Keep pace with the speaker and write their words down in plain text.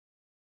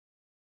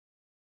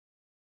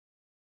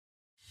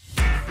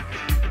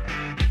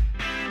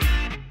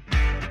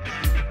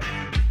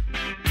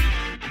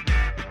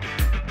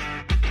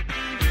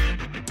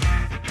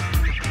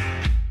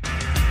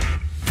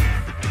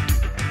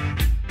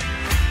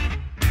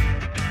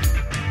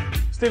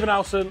Stephen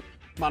Howson,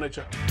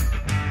 manager.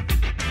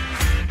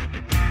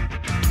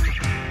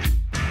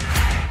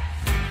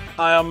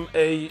 I am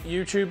a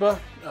YouTuber.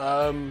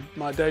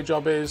 My day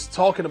job is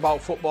talking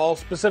about football,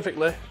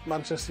 specifically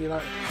Manchester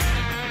United.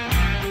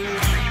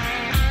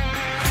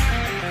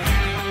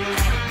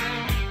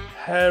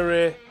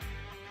 Hairy,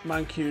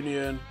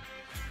 Mancunian,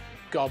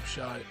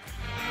 gobshite.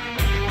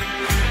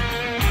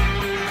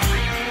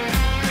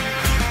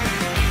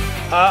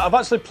 I've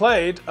actually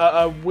played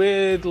at a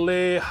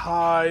weirdly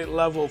high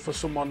level for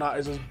someone that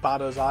is as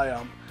bad as I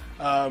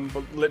am,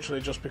 but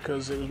literally just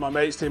because it was my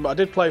mate's team. But I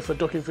did play for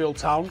Duckingfield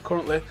Town,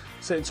 currently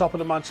sitting top of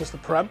the Manchester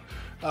Prem.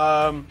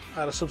 I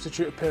had a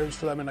substitute appearance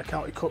for them in a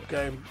County Cup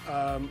game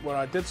where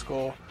I did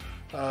score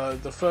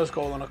the first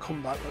goal on a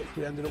comeback, which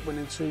we ended up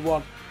winning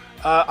 2-1.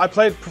 I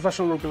played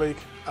professional rugby league,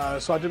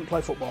 so I didn't play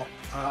football,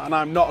 and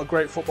I'm not a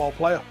great football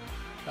player.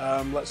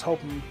 Let's hope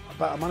I'm a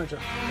better manager.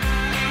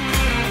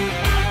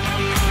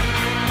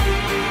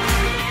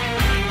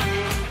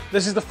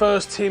 This is the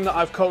first team that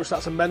I've coached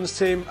that's a men's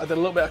team. I did a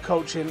little bit of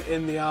coaching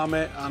in the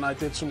army, and I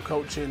did some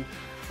coaching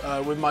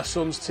with my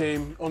son's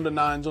team, under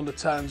 9s, under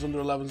 10s, under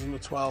 11s, under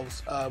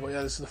 12s. But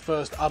yeah, this is the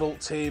first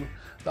adult team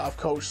that I've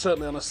coached,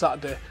 certainly on a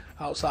Saturday,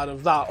 outside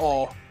of that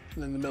or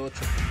in the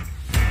military.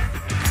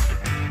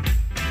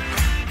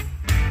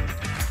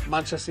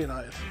 Manchester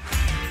United.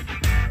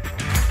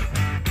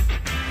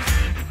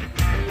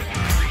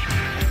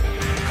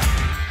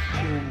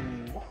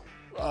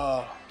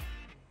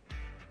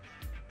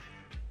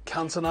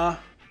 Cantona.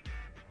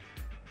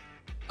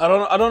 I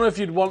don't know if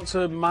you'd want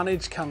to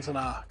manage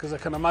Cantona, because I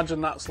can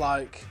imagine that's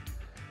like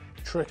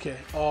tricky,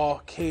 or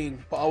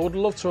Keane, but I would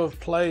love to have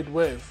played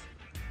with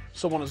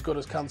someone as good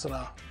as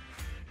Cantona.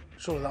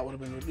 Surely that would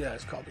have been good. Yeah,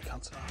 it's got to be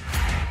Cantona.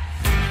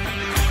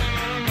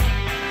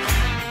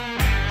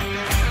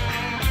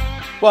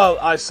 Well,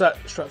 I set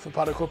Stretford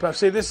Paddock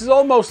FC. This is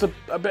almost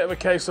a bit of a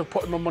case of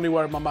putting my money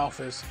where my mouth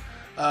is.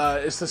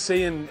 It's to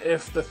seeing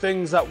if the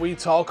things that we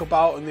talk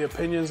about and the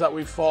opinions that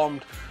we've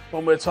formed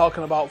when we're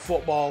talking about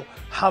football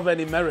have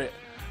any merit.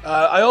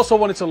 I also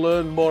wanted to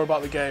learn more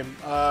about the game.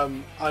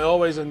 I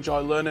always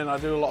enjoy learning. I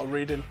do a lot of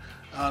reading,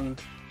 and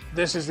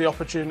this is the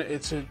opportunity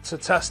to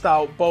test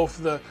out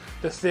both the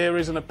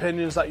theories and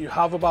opinions that you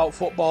have about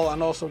football,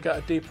 and also get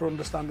a deeper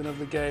understanding of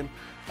the game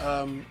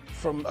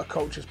from a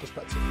coach's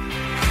perspective.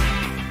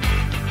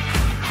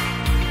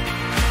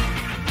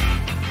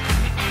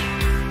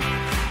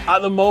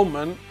 At the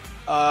moment,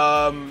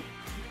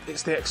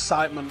 it's the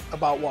excitement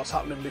about what's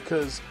happening,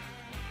 because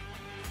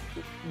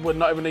we're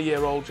not even a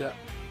year old yet.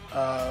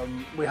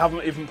 We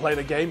haven't even played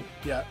a game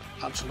yet,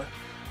 actually.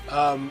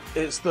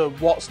 It's the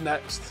what's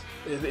next.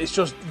 It's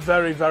just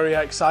very, very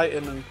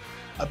exciting, and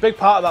a big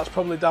part of that's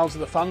probably down to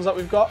the fans that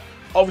we've got.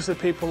 Obviously,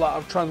 people that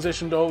have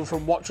transitioned over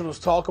from watching us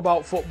talk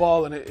about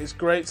football, and it's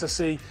great to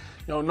see,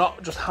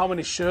 not just how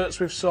many shirts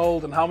we've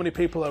sold and how many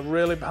people are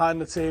really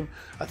behind the team.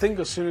 I think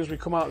as soon as we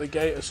come out the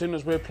gate, as soon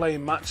as we're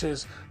playing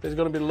matches, there's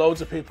going to be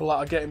loads of people that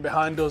are getting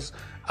behind us.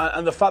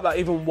 And the fact that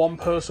even one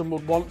person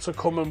would want to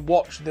come and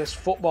watch this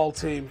football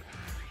team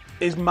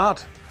is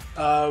mad.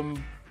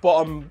 But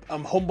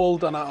I'm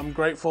humbled and I'm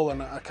grateful,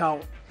 and I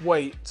can't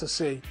wait to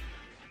see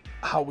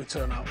how we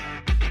turn out.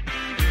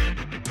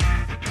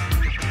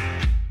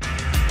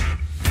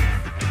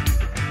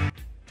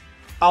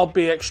 I'll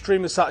be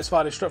extremely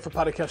satisfied if Stretford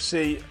Paddock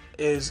FC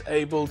is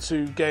able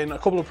to gain a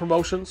couple of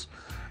promotions,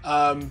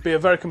 be a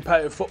very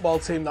competitive football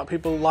team that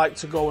people like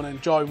to go and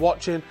enjoy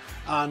watching,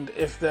 and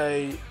if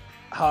they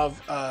have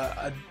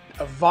a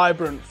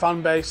vibrant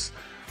fan base,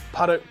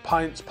 paddock,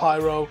 pints,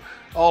 pyro,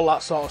 all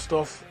that sort of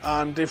stuff,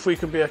 and if we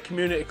can be a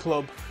community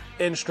club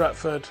in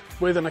Stretford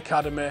with an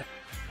academy,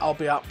 I'll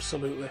be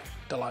absolutely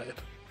delighted.